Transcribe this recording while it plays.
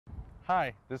Hi,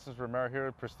 this is Romero here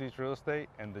at Prestige Real Estate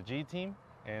and the G team,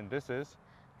 and this is...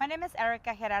 My name is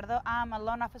Erica Gerardo. I'm a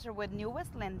loan officer with New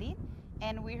West Lending,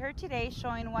 and we're here today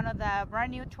showing one of the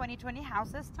brand new 2020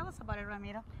 houses. Tell us about it,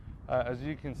 Ramiro. As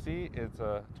you can see, it's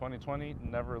a 2020,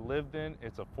 never lived in.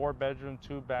 It's a 4-bedroom,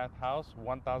 2-bath house,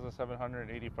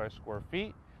 1,785 square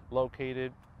feet,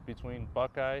 located between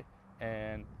Buckeye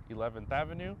and 11th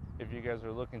Avenue. If you guys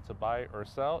are looking to buy or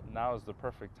sell, now is the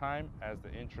perfect time as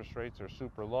the interest rates are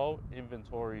super low,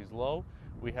 inventory is low.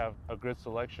 We have a good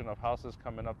selection of houses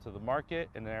coming up to the market,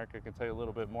 and Erica can tell you a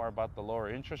little bit more about the lower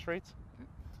interest rates.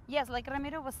 Yes, like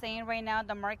Ramiro was saying, right now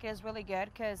the market is really good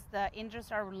because the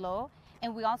interests are low,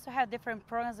 and we also have different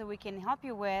programs that we can help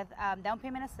you with, down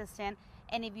payment assistance,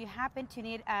 and if you happen to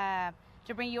need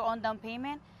to bring your own down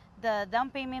payment, the down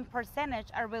payment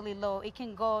percentage are really low. It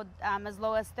can go as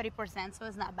low as 30%, so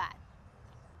it's not bad.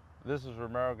 This is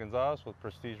Romero Gonzalez with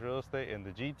Prestige Real Estate and the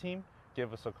G team.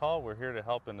 Give us a call. We're here to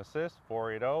help and assist.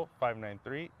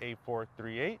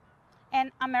 480-593-8438.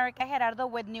 And America Gerardo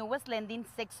with New West Lending,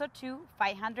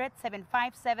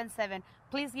 602-500-7577.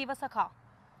 Please give us a call.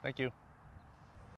 Thank you.